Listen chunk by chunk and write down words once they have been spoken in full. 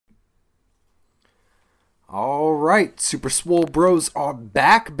All right, Super Swole Bros are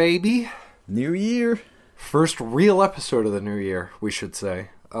back, baby. New year. First real episode of the new year, we should say.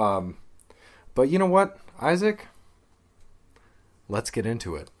 But you know what, Isaac? Let's get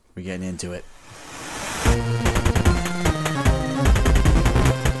into it. We're getting into it.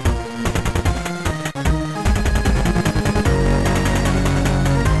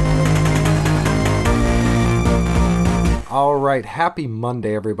 All right, happy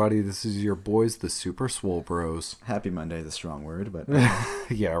Monday, everybody. This is your boys, the Super Swole Bros. Happy Monday is a strong word, but...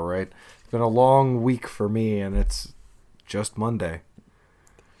 Yeah, right. It's been a long week for me, and it's just Monday.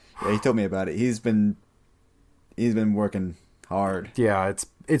 Yeah, he told me about it. He's been working hard. Yeah,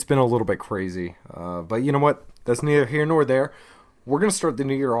 it's been a little bit crazy. But you know what? That's neither here nor there. We're going to start the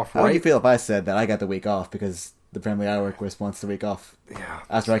new year off right. How would you feel if I said that I got the week off because the family I work with wants the week off? Yeah.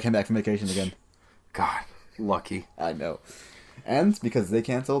 After I came back from vacation again. God, lucky. I know. And because they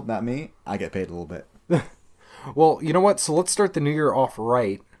canceled, not me, I get paid a little bit. Well, you know what? So let's start the new year off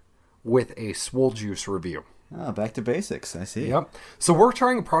right with a Swole Juice review. Oh, back to basics. I see. Yep. So we're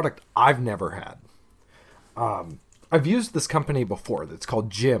trying a product I've never had. I've used this company before. It's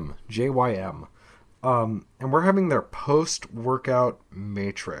called Jym, J-Y-M. And we're having their post-workout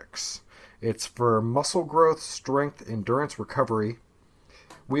matrix. It's for muscle growth, strength, endurance, recovery.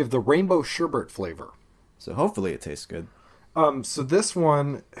 We have the rainbow sherbet flavor. So hopefully it tastes good. So this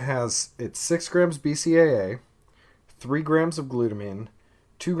one it's 6 grams BCAA, 3 grams of glutamine,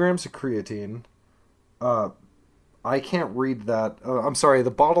 2 grams of creatine. I can't read that. I'm sorry,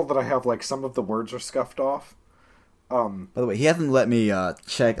 the bottle that I have, like, some of the words are scuffed off. By the way, he hasn't let me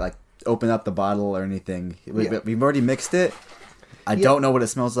check, like, open up the bottle or anything. We've already mixed it. I don't know what it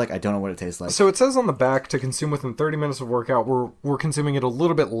smells like. I don't know what it tastes like. So it says on the back to consume within 30 minutes of workout. We're consuming it a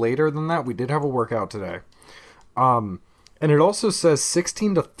little bit later than that. We did have a workout today. And it also says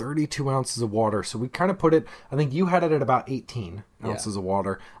 16 to 32 ounces of water. So we kind of put it, I think you had it at about 18 ounces of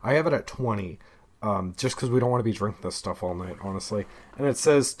water. I have it at 20, just because we don't want to be drinking this stuff all night, honestly. And it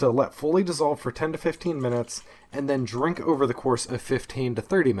says to let fully dissolve for 10 to 15 minutes and then drink over the course of 15 to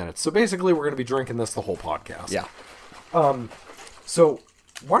 30 minutes. So basically we're going to be drinking this the whole podcast. Yeah. So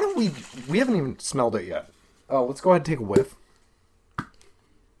why don't we haven't even smelled it yet. Let's go ahead and take a whiff.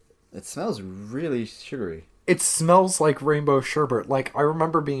 It smells really sugary. It smells like rainbow sherbet. Like, I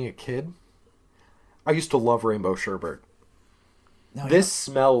remember being a kid. I used to love rainbow sherbet. No, This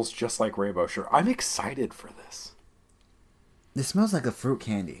smells just like rainbow sherbet. I'm excited for this. This smells like a fruit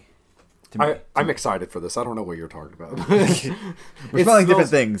candy. I'm excited for this. I don't know what you're talking about. We're smelling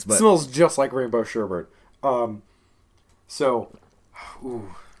different things, but... It smells just like rainbow sherbet.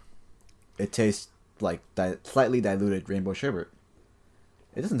 Ooh. It tastes like slightly diluted rainbow sherbet.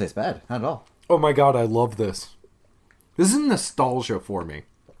 It doesn't taste bad. Not at all. Oh my god, I love this. This is nostalgia for me.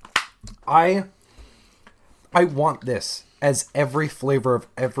 I want this as every flavor of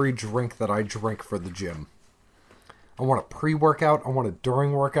every drink that I drink for the gym. I want a pre-workout, I want a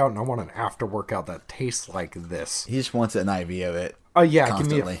during workout, and I want an after workout that tastes like this. He just wants an IV of it. Yeah,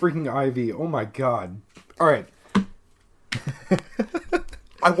 constantly. Give me a freaking IV. Oh my god. Alright.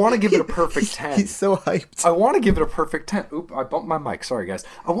 I want to give it a perfect 10. He's so hyped. I want to give it a perfect 10. Oop, I bumped my mic. Sorry, guys.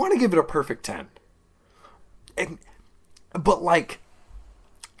 I want to give it a perfect 10. But, like,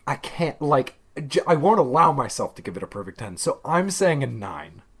 I can't, like, I won't allow myself to give it a perfect 10. So I'm saying a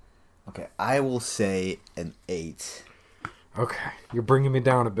 9. Okay, I will say an 8. Okay, you're bringing me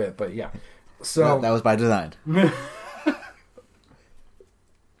down a bit, but yeah. So that was by design.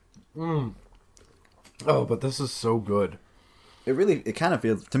 Oh, but this is so good. It kind of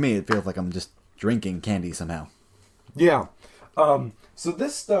feels, to me, it feels like I'm just drinking candy somehow. Yeah. So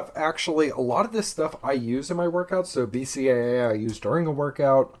this stuff, actually, a lot of this stuff I use in my workouts. So BCAA I use during a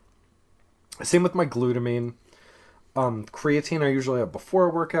workout. Same with my glutamine. Creatine I usually have before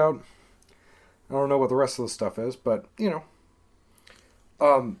a workout. I don't know what the rest of the stuff is, but, you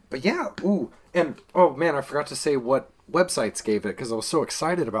know. But yeah, ooh. And, oh man, I forgot to say what websites gave it because I was so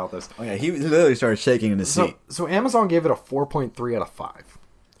excited about this. Oh yeah, he literally started shaking in his seat. So Amazon gave it a 4.3 out of 5.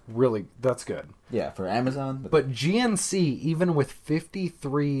 Really, that's good. Yeah, for Amazon. But GNC, even with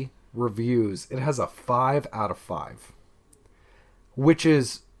 53 reviews, it has a 5 out of 5. Which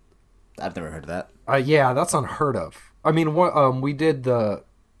is... I've never heard of that. Yeah, that's unheard of. I mean, we did the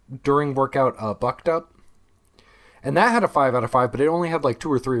during workout Bucked Up. And that had a 5 out of 5, but it only had like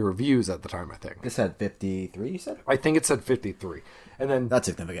 2 or 3 reviews at the time, I think. This had 53, you said? I think it said 53. And then that's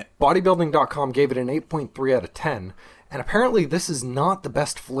significant. Bodybuilding.com gave it an 8.3 out of 10. And apparently this is not the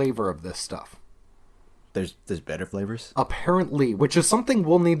best flavor of this stuff. There's better flavors? Apparently, which is something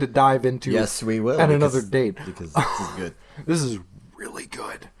we'll need to dive into. Yes, we will. At another date. Because this is good. This is really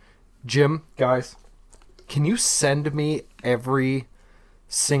good. Jym, guys, can you send me every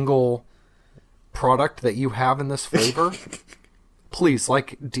single product that you have in this flavor? Please,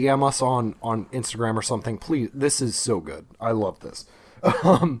 like, DM us on Instagram or something. Please, this is so good. I love this.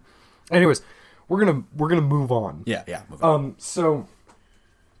 Anyways, we're gonna move on. Yeah. Move on. So,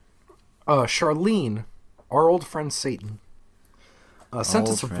 Charlene, our old friend Satan, sent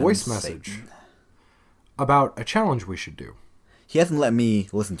us a voice message about a challenge we should do. He hasn't let me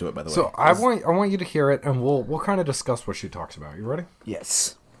listen to it, by the way. So I want you to hear it, and we'll kind of discuss what she talks about. You ready?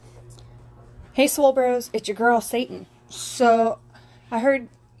 Yes. Hey, Swole Bros, it's your girl Satan. So, I heard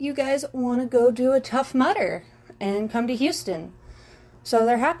you guys want to go do a Tough Mudder and come to Houston. So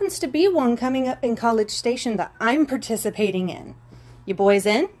there happens to be one coming up in College Station that I'm participating in. You boys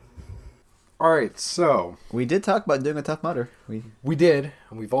in? All right, so We did talk about doing a Tough Mudder. we did,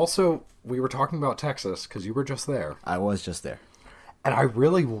 and we were talking about Texas because you were just there, I was just there. and I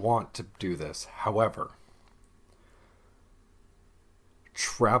really want to do this. However,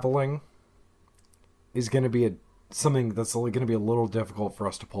 traveling is going to be something that's going to be a little difficult for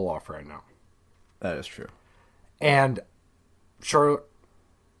us to pull off right now. That is true. And Char,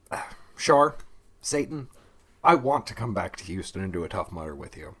 Satan, I want to come back to Houston and do a Tough Mudder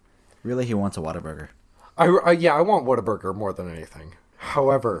with you. Really, he wants a Whataburger. I want Whataburger more than anything.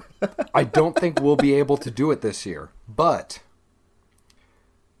 However, I don't think we'll be able to do it this year. But,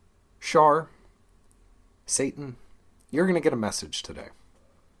 Satan, you're going to get a message today.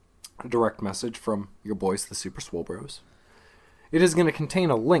 A direct message from your boys, the Super Swole Bros. It is going to contain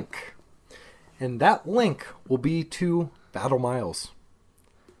a link. And that link will be to Battle Miles.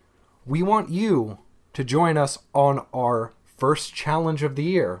 We want you to join us on our first challenge of the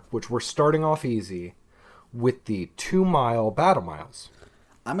year, which we're starting off easy, with the 2-mile Battle Miles.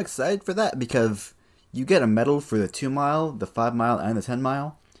 I'm excited for that because you get a medal for the 2-mile, the 5-mile, and the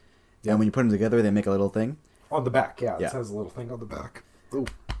 10-mile. And when you put them together, they make a little thing. On the back, yeah. Yeah. It has a little thing on the back. Ooh.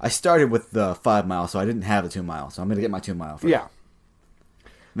 I started with the 5-mile, so I didn't have the 2-mile. So I'm going to get my 2-mile first. Yeah.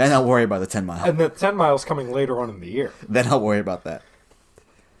 Then I'll worry about the 10-mile. And the 10 miles coming later on in the year. Then I'll worry about that.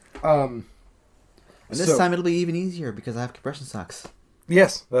 And this so- time it'll be even easier because I have compression socks.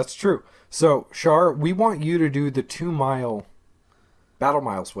 Yes, that's true. So, Char, we want you to do the 2-mile Battle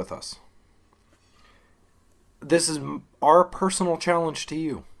Miles with us. This is our personal challenge to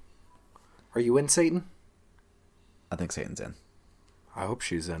you. Are you in, Satan? I think Satan's in. I hope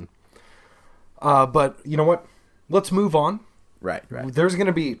she's in. But you know what? Let's move on. Right. There's going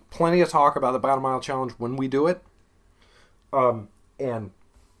to be plenty of talk about the Battle Mile Challenge when we do it. And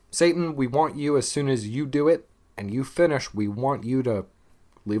Satan, we want you, as soon as you do it and you finish, we want you to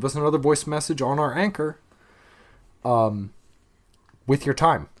leave us another voice message on our Anchor with your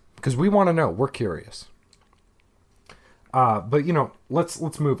time. Because we want to know. We're curious. But,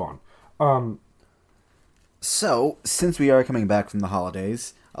 let's move on. So, since we are coming back from the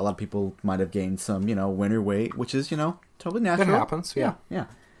holidays, a lot of people might have gained some, winter weight, which is, totally natural. It happens, yeah. Yeah.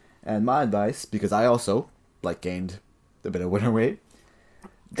 And my advice, because I also, gained a bit of winter weight,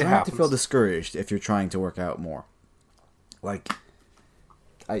 try not to feel discouraged if you're trying to work out more. I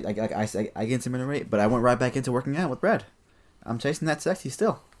gained some winter weight, but I went right back into working out with Brad. I'm chasing that sexy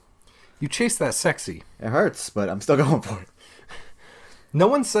still. You chase that sexy. It hurts, but I'm still going for it. No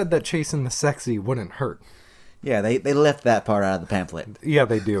one said that chasing the sexy wouldn't hurt. Yeah, they left that part out of the pamphlet. Yeah,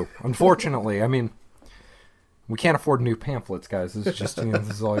 they do. Unfortunately, I mean, we can't afford new pamphlets, guys. This is just this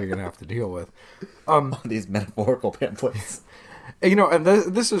is all you're gonna have to deal with. These metaphorical pamphlets. And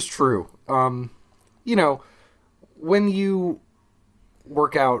this is true. When you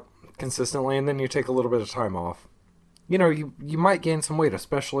work out consistently and then you take a little bit of time off, you might gain some weight,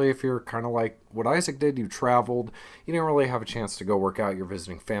 especially if you're kind of like what Isaac did. You traveled. You didn't really have a chance to go work out. You're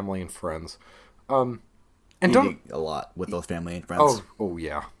visiting family and friends. And Eating a lot with those family and friends. Oh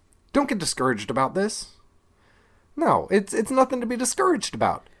yeah. Don't get discouraged about this. No, it's nothing to be discouraged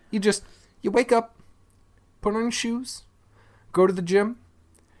about. You wake up, put on your shoes, go to the gym,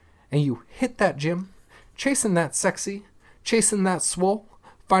 and you hit that gym, chasing that sexy, chasing that swole,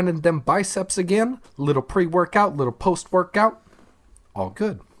 finding them biceps again, little pre-workout, little post-workout, all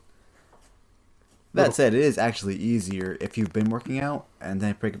good. That said, it is actually easier if you've been working out and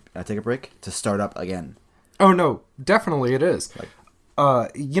then take a break to start up again. Oh no, definitely it is.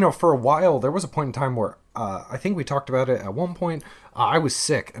 For a while, there was a point in time where I think we talked about it at one point. I was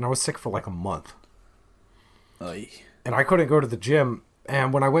sick, and I was sick for like a month. Oy. And I couldn't go to the gym.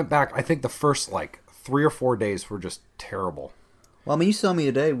 And when I went back, I think the first 3 or 4 days were just terrible. Well, I mean, you saw me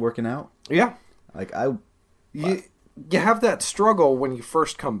today working out. Yeah. You have that struggle when you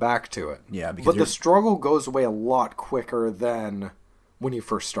first come back to it. Yeah, because but the struggle goes away a lot quicker than when you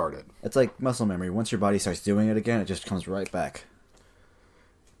first started. It's like muscle memory. Once your body starts doing it again, it just comes right back.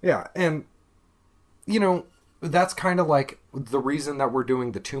 Yeah, and, you know, that's kind of like the reason that we're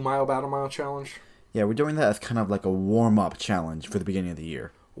doing the 2-mile Battle Mile Challenge. Yeah, we're doing that as kind of like a warm-up challenge for the beginning of the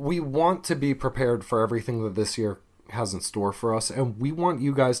year. We want to be prepared for everything that this year has in store for us, and we want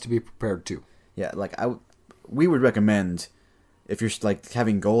you guys to be prepared too. Yeah, like we would recommend, if you're like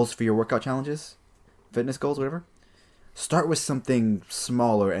having goals for your workout challenges, fitness goals, whatever, start with something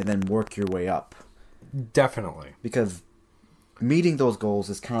smaller and then work your way up. Definitely. Because meeting those goals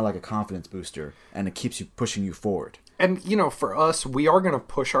is kind of like a confidence booster, and it keeps you pushing you forward. And, you know, for us, we are going to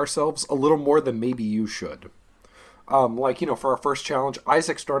push ourselves a little more than maybe you should. Like, you know, for our first challenge,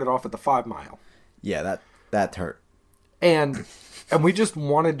 Isaac started off at the 5-mile. Yeah, that hurt. And we just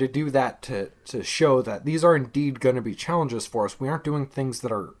wanted to do that to show that these are indeed going to be challenges for us. We aren't doing things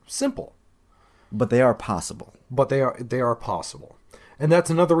that are simple. But they are possible. But they are possible. And that's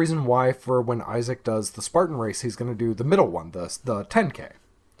another reason why for when Isaac does the Spartan race, he's going to do the middle one, the 10K.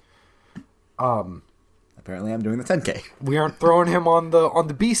 Apparently I'm doing the 10K. We aren't throwing him on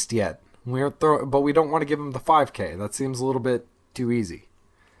the beast yet. But we don't want to give him the 5K. That seems a little bit too easy.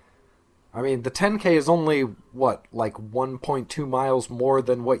 I mean, the 10K is only, like 1.2 miles more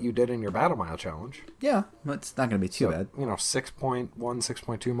than what you did in your Battle Mile Challenge. Yeah, it's not going to be too bad. You know, 6.1,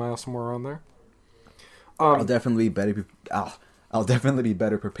 6.2 miles, somewhere around there. I'll definitely be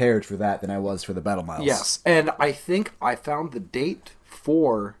better prepared for that than I was for the Battle Miles. Yes, and I think I found the date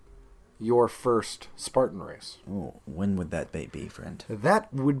for your first Spartan race. Oh, when would that date be, friend?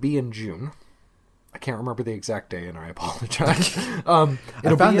 That would be in June. I can't remember the exact day, and I apologize. I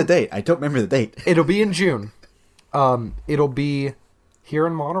found the date. I don't remember the date. It'll be in June. It'll be here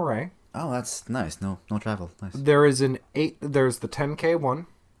in Monterey. Oh, that's nice. No travel. Nice. There's the 10K one,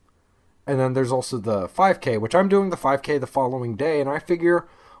 and then there's also the 5K, which I'm doing the 5K the following day, and I figure,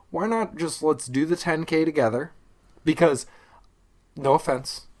 why not just let's do the 10K together? Because, no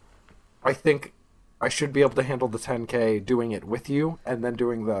offense, I think I should be able to handle the 10K doing it with you, and then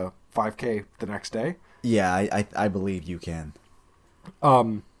doing the 5K the next day. Yeah, I believe you can.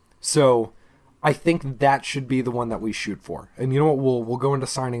 So I think that should be the one that we shoot for. And you know what? We'll go into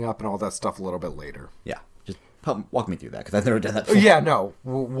signing up and all that stuff a little bit later. Yeah, just walk me through that because I've never done that before. Yeah, no,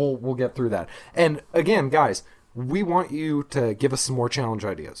 we'll get through that. And again, guys, we want you to give us some more challenge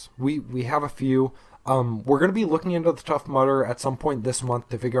ideas. We have a few. We're going to be looking into the Tough Mudder at some point this month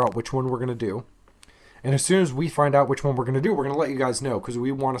to figure out which one we're going to do. And as soon as we find out which one we're going to do, we're going to let you guys know because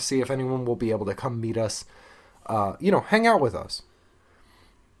we want to see if anyone will be able to come meet us, hang out with us.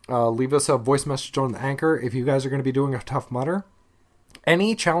 Leave us a voice message on the Anchor if you guys are going to be doing a Tough Mudder.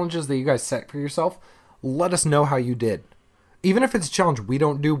 Any challenges that you guys set for yourself, let us know how you did. Even if it's a challenge we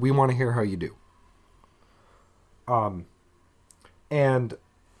don't do, we want to hear how you do. And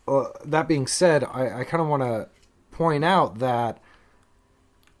that being said, I kind of want to point out that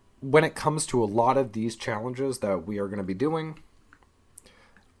when it comes to a lot of these challenges that we are going to be doing,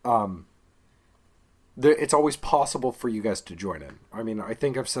 it's always possible for you guys to join in. I mean, I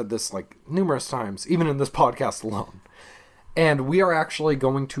think I've said this like numerous times, even in this podcast alone. And we are actually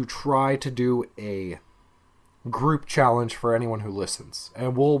going to try to do a group challenge for anyone who listens.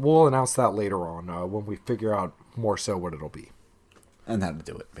 And we'll announce that later on when we figure out more so what it'll be. And how to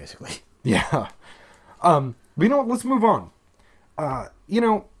do it, basically. Yeah. But you know what? Let's move on.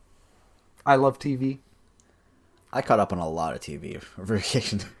 I love TV. I caught up on a lot of TV over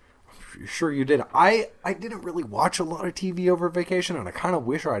vacation. Sure you did. I didn't really watch a lot of TV over vacation, and I kind of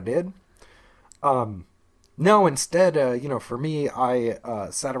wish I did. No, instead, for me, I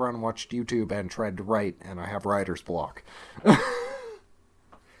sat around and watched YouTube and tried to write, and I have writer's block.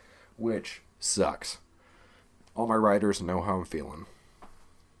 Which sucks. All my writers know how I'm feeling.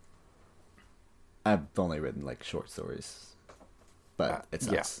 I've only written, like, short stories. But it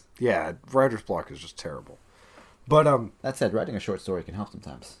sucks. Yeah, writer's block is just terrible. But, that said, writing a short story can help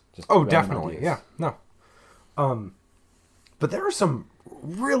sometimes. Just definitely. Yeah, no. But there are some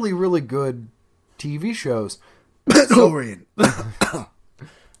really, really good TV shows. Mandalorian.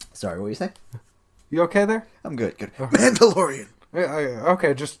 Sorry, what were you saying? You okay there? I'm good. Mandalorian.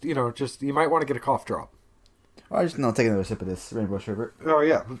 Okay, just you might want to get a cough drop. Or just take another sip of this rainbow sherbet. Oh,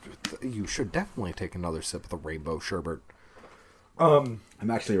 yeah. You should definitely take another sip of the rainbow sherbet. I'm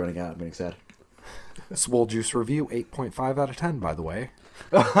actually running out. I'm getting sad. Swole Juice review, 8.5 out of 10, by the way.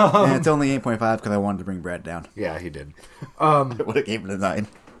 And it's only 8.5 because I wanted to bring Brad down. Yeah, he did. I would have gave it a 9.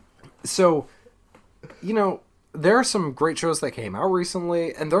 So, there are some great shows that came out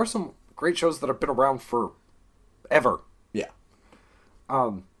recently, and there are some great shows that have been around for ever. Yeah.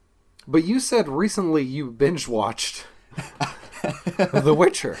 But you said recently you binge watched The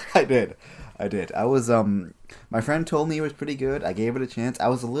Witcher. I did. I was my friend told me it was pretty good. I gave it a chance. I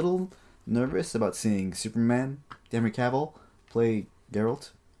was a little nervous about seeing Superman, Henry Cavill, play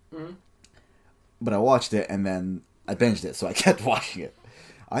Geralt. Mhm. But I watched it and then I binged it, so I kept watching it.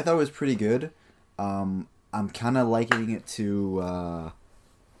 I thought it was pretty good. I'm kind of likening it to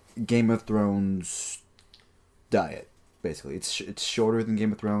Game of Thrones diet. Basically, it's shorter than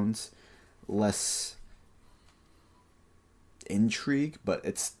Game of Thrones, less intrigue, but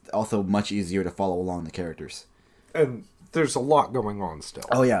it's also much easier to follow along the characters. And there's a lot going on still.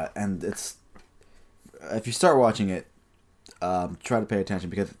 Oh yeah, and it's if you start watching it, try to pay attention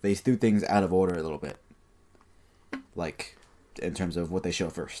because they do things out of order a little bit. Like in terms of what they show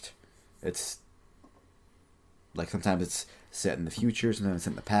first, it's like sometimes it's set in the future, sometimes it's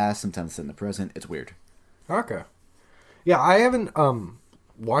set in the past, sometimes it's set in the present. It's weird. Okay. Yeah, I haven't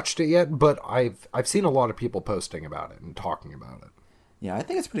watched it yet, but I've seen a lot of people posting about it and talking about it. Yeah, I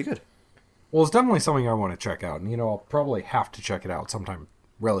think it's pretty good. Well, it's definitely something I want to check out, and I'll probably have to check it out sometime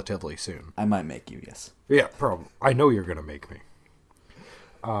relatively soon. I might make you, yes. Yeah, probably. I know you're gonna make me.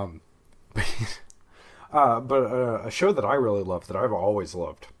 But a show that I really love, that I've always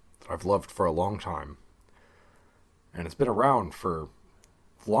loved, that I've loved for a long time, and it's been around for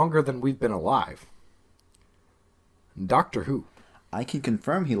longer than we've been alive. Doctor Who. I can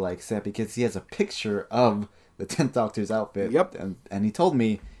confirm he likes that because he has a picture of the 10th Doctor's outfit. Yep. And he told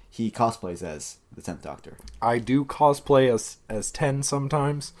me he cosplays as the 10th Doctor. I do cosplay as 10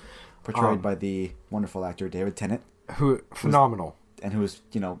 sometimes. Portrayed by the wonderful actor David Tennant. Who phenomenal. And who was,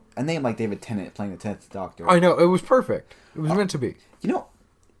 a name like David Tennant playing the 10th Doctor. I know, it was perfect. It was meant to be.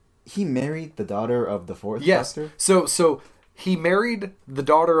 He married the daughter of the 4th Yes. Doctor? So he married the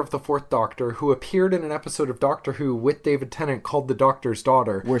daughter of the 4th Doctor, who appeared in an episode of Doctor Who with David Tennant called The Doctor's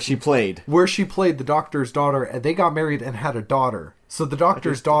Daughter. Where she played the Doctor's daughter, and they got married and had a daughter. So the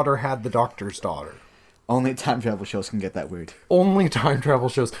Doctor's daughter had the Doctor's daughter. Only time travel shows can get that weird. Only time travel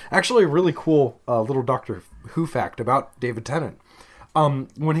shows. Actually, a really cool little Doctor Who fact about David Tennant.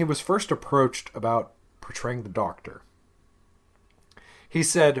 When he was first approached about portraying the Doctor, he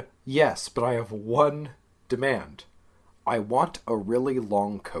said, "Yes, but I have one demand. I want a really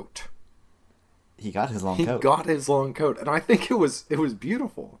long coat." He got his long He coat. got his long coat, and I think it was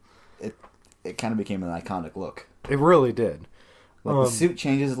beautiful. It kind of became an iconic look. It really did. Like the suit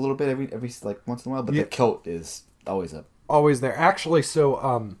changes a little bit every like once in a while, but Yeah. the coat is always up. Always there. Actually,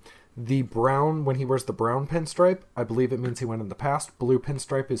 so the brown, when he wears the brown pinstripe, I believe it means he went in the past. Blue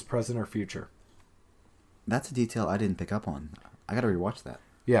pinstripe is present or future. That's a detail I didn't pick up on. I gotta rewatch that.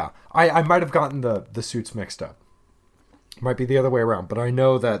 Yeah, I might have gotten the suits mixed up. Might be the other way around, but I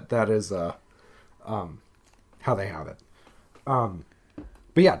know that is how they have it.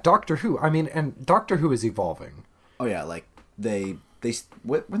 But yeah, Doctor Who. I mean, and Doctor Who is evolving. Oh yeah, like when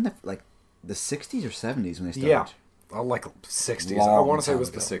the 60s or 70s when they started. Yeah, like 60s. I Long want to say it time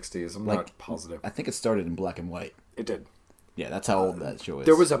was the ago. 60s. I'm Like, not positive. I think it started in black and white. It did. Yeah, that's how old that show is.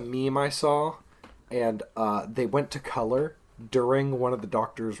 There was a meme I saw, and they went to color during one of the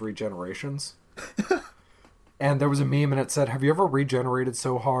Doctor's regenerations. And there was a meme, and it said, "Have you ever regenerated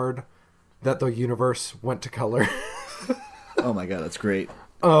so hard that the universe went to color?" Oh my god, that's great.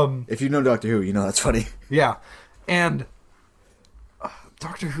 If you know Doctor Who, you know that's funny. Yeah, and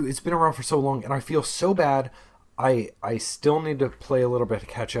Doctor Who, it's been around for so long, and I feel so bad. I still need to play a little bit to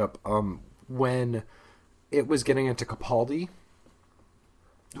catch up. When it was getting into Capaldi,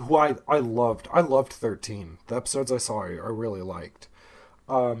 who I loved 13. The episodes I saw, I really liked.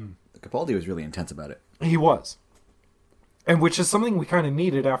 Capaldi was really intense about it. He was, and which is something we kind of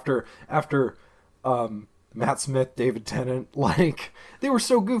needed after Matt Smith, David Tennant. Like, they were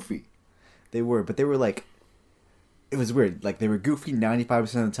so goofy. They were like, it was weird. Like, they were goofy 95%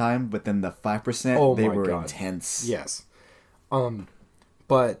 of the time, but then the 5%, they were intense. Yes.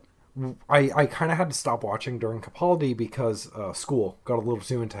 But I kind of had to stop watching during Capaldi because school got a little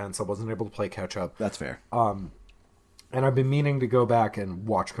too intense. I wasn't able to play catch up. That's fair. And I've been meaning to go back and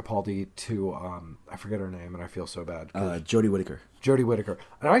watch Capaldi to, I forget her name, and I feel so bad. Jodie Whittaker. Jodie Whittaker.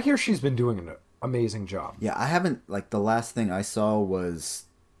 And I hear she's been doing an amazing job. Yeah, I haven't, like, the last thing I saw was,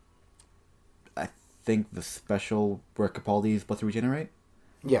 I think, the special where Capaldi is supposed to regenerate.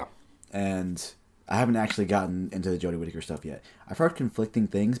 Yeah. And I haven't actually gotten into the Jodie Whittaker stuff yet. I've heard conflicting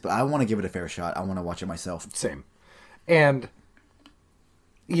things, but I want to give it a fair shot. I want to watch it myself. Same. And,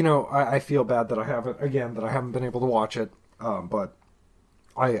 I feel bad that I haven't been able to watch it. But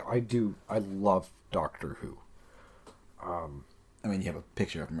I love Doctor Who. I mean, you have a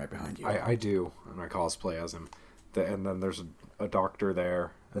picture of him right behind you. I do, and I cosplay as him. And then there's a doctor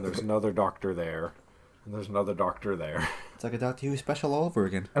there, and there's another doctor there. and there's another doctor there. It's like a Doctor Who special all over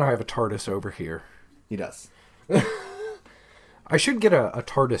again. And I have a TARDIS over here. He does. I should get a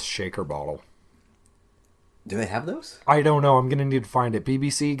TARDIS shaker bottle. Do they have those? I don't know. I'm going to need to find it.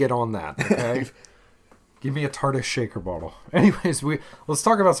 BBC, get on that, okay? Give me a TARDIS shaker bottle. Anyways, let's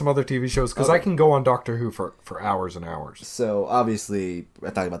talk about some other TV shows, because I can go on Doctor Who for hours and hours. So, obviously, I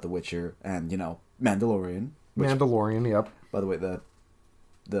talked about The Witcher and, Mandalorian. Mandalorian, yep. By the way,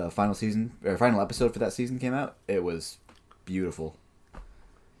 the final season, or final episode for that season came out. It was beautiful.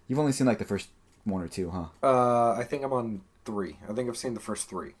 You've only seen, like, the first one or two, huh? I think I'm on 3. I think I've seen the first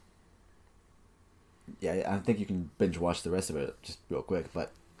 3. Yeah, I think you can binge watch the rest of it just real quick,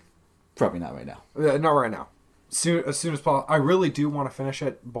 but probably not right now. Not right now. As soon as possible. I really do want to finish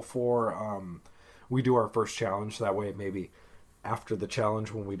it before we do our first challenge. That way, maybe after the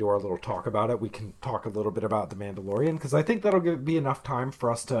challenge, when we do our little talk about it, we can talk a little bit about The Mandalorian, because I think that'll be enough time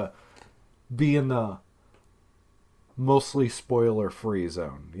for us to be in the mostly spoiler-free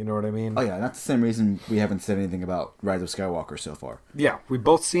zone. You know what I mean? Oh yeah, that's the same reason we haven't said anything about Rise of Skywalker so far. Yeah, we've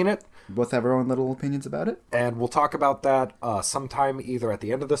both seen it. We both have our own little opinions about it. And we'll talk about that sometime either at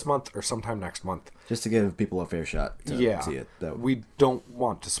the end of this month or sometime next month. Just to give people a fair shot to see it. We don't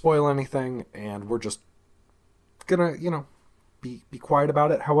want to spoil anything, and we're just gonna, be quiet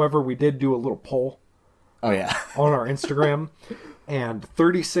about it. However, we did do a little poll. Oh, yeah. On our Instagram, and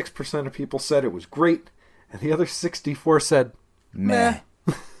 36% of people said it was great, and the other 64 said, meh.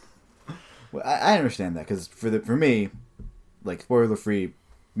 Well, I understand that, because for me, like, spoiler-free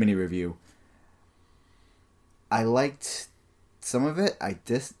mini review, I liked some of it. I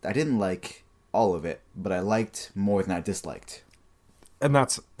didn't like all of it, but I liked more than I disliked. And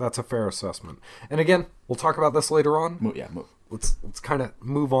that's a fair assessment. And again, we'll talk about this later on. Let's kind of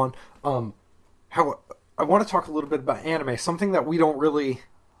move on. How I want to talk a little bit about anime, something that we don't really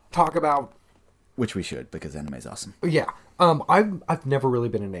talk about. Which we should, because anime is awesome. Yeah. I've never really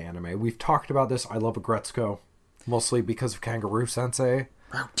been into anime. We've talked about this. I love Agretzko, mostly because of Kangaroo Sensei.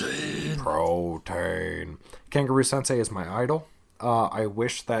 Protein. Kangaroo Sensei is my idol. I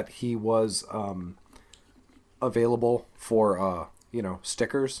wish that he was available for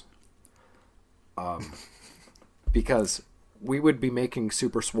stickers. Because we would be making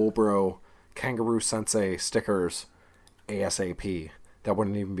Super Swolebro Kangaroo Sensei stickers ASAP. That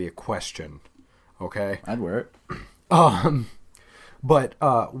wouldn't even be a question. Okay? I'd wear it. But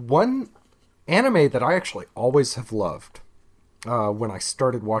one anime that I actually always have loved when I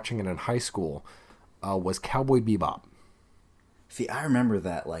started watching it in high school was Cowboy Bebop. See, I remember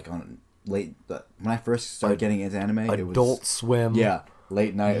that when I first started getting into anime. Adult Swim. Yeah,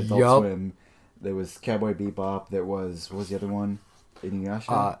 late night Adult Swim. There was Cowboy Bebop. There was, what was the other one?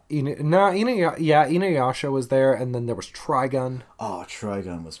 Inuyasha? Inuyasha was there, and then there was Trigun. Oh,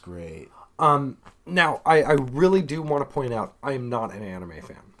 Trigun was great. Now, I really do want to point out, I am not an anime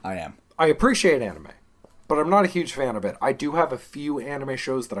fan. I am. I appreciate anime, but I'm not a huge fan of it. I do have a few anime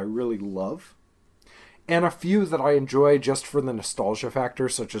shows that I really love, and a few that I enjoy just for the nostalgia factor,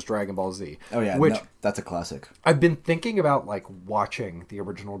 such as Dragon Ball Z. Oh yeah, that's a classic. I've been thinking about watching the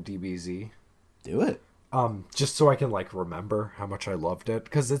original DBZ. Do it. Just so I can remember how much I loved it,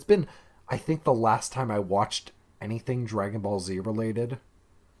 because it's been, I think, the last time I watched anything Dragon Ball Z related,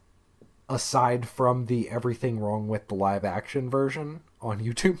 aside from the Everything Wrong with the live action version on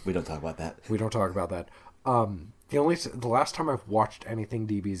YouTube. We don't talk about that. We don't talk about that. The last time I've watched anything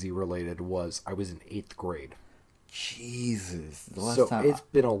DBZ related was I was in 8th grade. Jesus. It's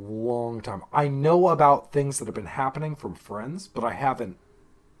been a long time. I know about things that have been happening from friends, but I haven't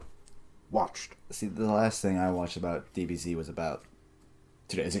watched. See, the last thing I watched about DBZ was about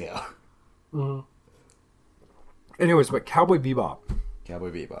 2 days ago. Mm-hmm. Anyways, but Cowboy Bebop.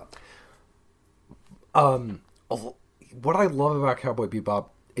 What I love about Cowboy Bebop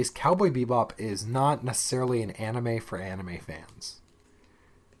is Cowboy Bebop is not necessarily an anime for anime fans.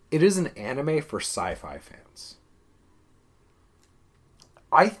 It is an anime for sci-fi fans.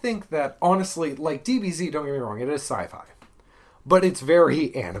 I think that, honestly, DBZ, don't get me wrong, it is sci-fi. But it's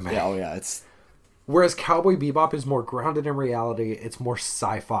very anime. Yeah, Whereas Cowboy Bebop is more grounded in reality, it's more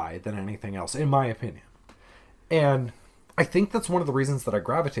sci-fi than anything else, in my opinion. And I think that's one of the reasons that I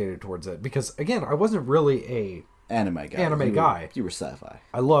gravitated towards it, because, again, I wasn't really a anime guy. You were sci-fi.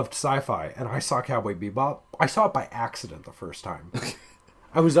 I loved sci-fi, and I saw Cowboy Bebop. I saw it by accident the first time.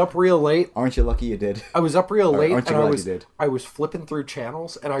 I was up real late. Aren't you lucky you did? I was up real late, and I was flipping through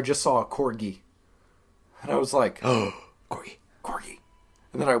channels, and I just saw a corgi. And I was like, oh, corgi.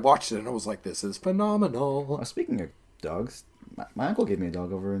 And then I watched it, and I was like, this is phenomenal. Well, speaking of dogs, my uncle gave me a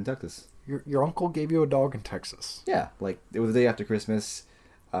dog over in Texas. Your uncle gave you a dog in Texas? Yeah, it was the day after Christmas.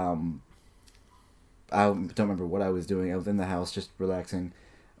 I don't remember what I was doing. I was in the house just relaxing.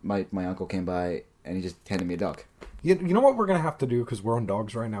 My uncle came by and he just handed me a dog. You know what we're going to have to do, because we're on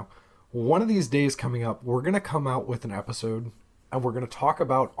dogs right now? One of these days coming up, we're going to come out with an episode, and we're going to talk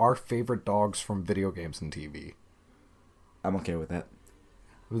about our favorite dogs from video games and TV. I'm okay with that.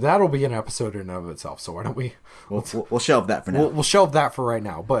 That'll be an episode in and of itself, so why don't we... We'll shelve that for now. We'll shelve that for right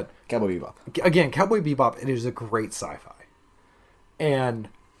now, but... Cowboy Bebop. Again, Cowboy Bebop, it is a great sci-fi. And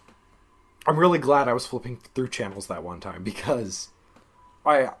I'm really glad I was flipping through channels that one time, because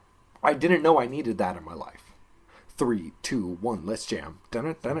I didn't know I needed that in my life. 3, 2, 1, let's jam. Oh,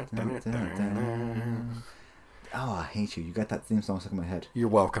 I hate you. You got that theme song stuck in my head. You're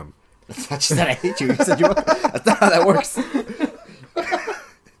welcome. That's not just that I hate you. You said you. That's not how that works.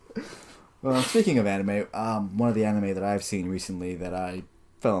 Well, speaking of anime, one of the anime that I've seen recently that I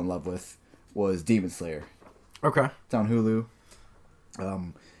fell in love with was Demon Slayer. Okay. It's on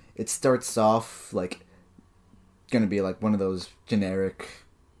Hulu. It starts off like gonna be like one of those generic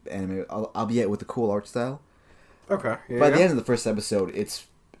anime, albeit with a cool art style. Okay. Yeah, By the end of the first episode, it's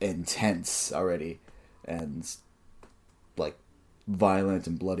intense already, and like violent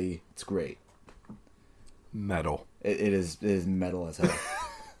and bloody. It's great. Metal. It is metal as hell.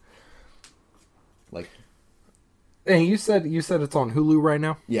 Like, and you said it's on Hulu right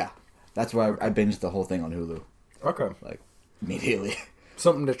now? yeah, that's why I binged the whole thing on Hulu. Okay. Like immediately.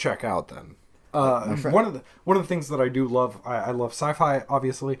 Something to check out then. One of the things that I do love, I love sci-fi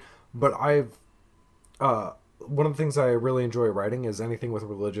obviously, but one of the things I really enjoy writing is anything with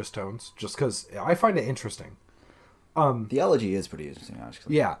religious tones, just because I find it interesting. Theology is pretty interesting,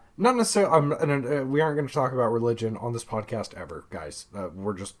 actually. Yeah, not necessarily. We aren't going to talk about religion on this podcast ever, guys.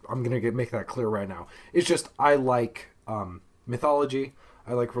 I'm going to make that clear right now. It's just I like mythology.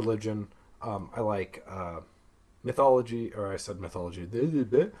 I like religion. I like mythology, or I said mythology.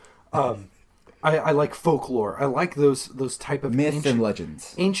 I like folklore. I like those type of Myth and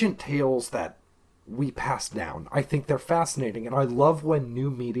legends. ancient tales that we pass down. I think they're fascinating, and I love when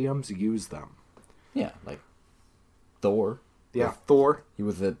new mediums use them. Yeah, like Thor. Yeah, Thor. He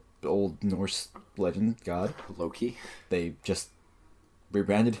was the old Norse legend god. Loki. They just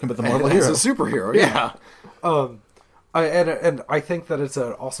rebranded him as a Marvel As hero. a superhero, yeah. I think that it's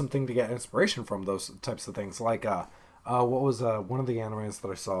an awesome thing to get inspiration from, those types of things. Like, what was one of the animes that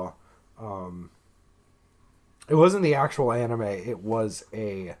I saw? It wasn't the actual anime. It was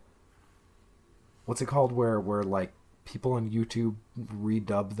a... What's it called? Where like people on YouTube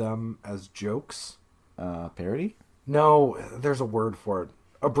redub them as jokes? Parody? No, there's a word for it.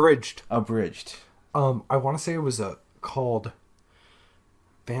 Abridged. Abridged. I want to say it was called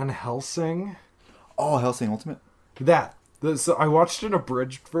Van Helsing. Oh, Hellsing Ultimate? So I watched an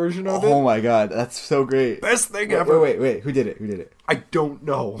abridged version of it. Oh my god, that's so great. Best thing ever. Wait. Who did it? I don't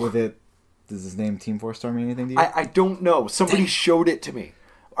know. Was it... Does his name Team 4 Star mean anything to you? I don't know. Somebody showed it to me.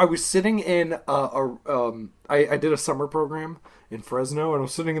 I was sitting in I did a summer program in Fresno, and I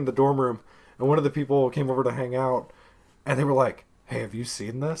was sitting in the dorm room, and one of the people came over to hang out, and they were like, "Hey, have you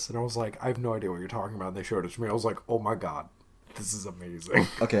seen this?" And I was like, "I have no idea what you're talking about." And they showed it to me. I was like, "Oh my god, this is amazing."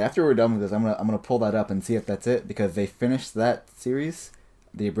 Okay, after we're done with this, I'm gonna pull that up and see if that's it, because they finished that series,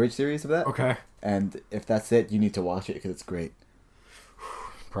 the abridged series of that. Okay. And if that's it, you need to watch it because it's great.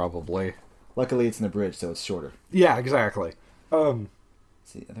 Probably. Luckily, it's an abridged, so it's shorter. Yeah, exactly.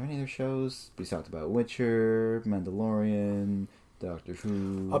 See, are there any other shows? We talked about Witcher, Mandalorian, Doctor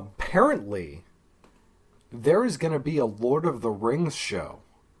Who. Apparently, there is going to be a Lord of the Rings show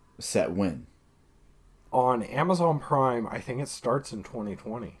Set when? on Amazon Prime. I think it starts in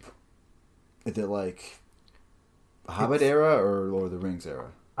 2020. Is it like Hobbit era or Lord of the Rings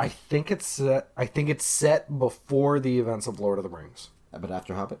era? I think it's set before the events of Lord of the Rings. But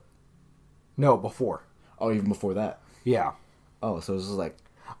after Hobbit? No, before. Oh, even before that. Yeah. Oh, so this is like...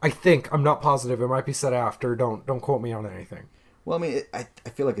 I think. I'm not positive. It might be set after. Don't quote me on anything. Well, I mean, I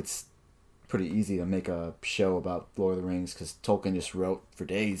feel like it's pretty easy to make a show about Lord of the Rings because Tolkien just wrote for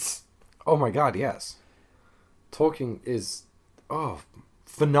days. Oh my god, yes. Tolkien is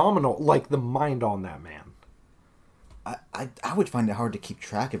phenomenal. Like, the mind on that man. I would find it hard to keep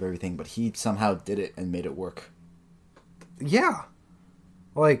track of everything, but he somehow did it and made it work. Yeah.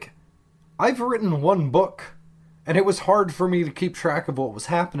 Like, I've written one book, and it was hard for me to keep track of what was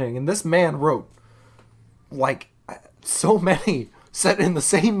happening, and this man wrote, like, so many set in the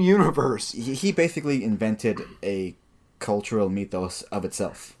same universe. He basically invented a cultural mythos of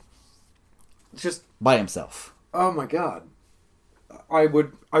itself. Just... By himself. Oh my god. I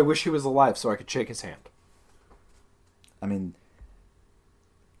wish he was alive so I could shake his hand. I mean,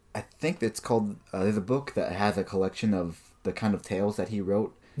 I think it's called... there's a book that has a collection of the kind of tales that he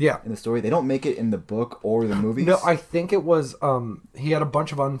wrote, Yeah. in the story. They don't make it in the book or the movies. No, I think it was, he had a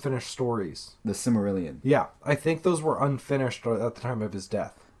bunch of unfinished stories. The Silmarillion. Yeah, I think those were unfinished at the time of his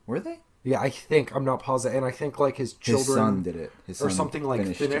death. Were they? Yeah, I think. I'm not positive. And I think, like, his children... His son did it. His son or something,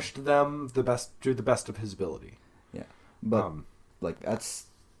 like, finished them to the best of his ability. Yeah. But, like, that's...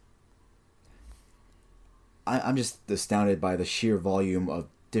 I'm just astounded by the sheer volume of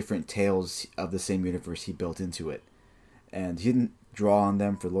different tales of the same universe he built into it. And he didn't draw on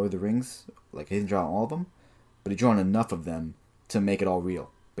them for Lord of the Rings. Like, he didn't draw on all of them. But he drew on enough of them to make it all real,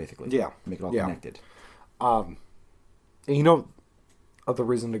 basically. Yeah. Make it all connected. And you know, other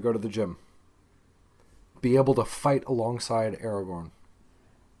reason to go to the gym. Be able to fight alongside Aragorn.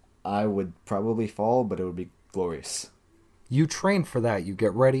 I would probably fall, but it would be glorious. You train for that. You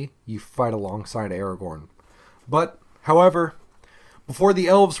get ready. You fight alongside Aragorn. But, however, before the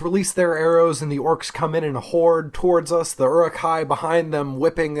elves release their arrows and the orcs come in a horde towards us, the Uruk-hai behind them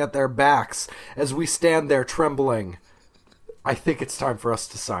whipping at their backs as we stand there trembling, I think it's time for us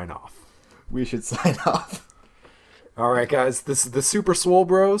to sign off. We should sign off. All right, guys. This is the Super Swole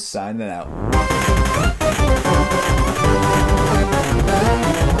Bros. Signing out.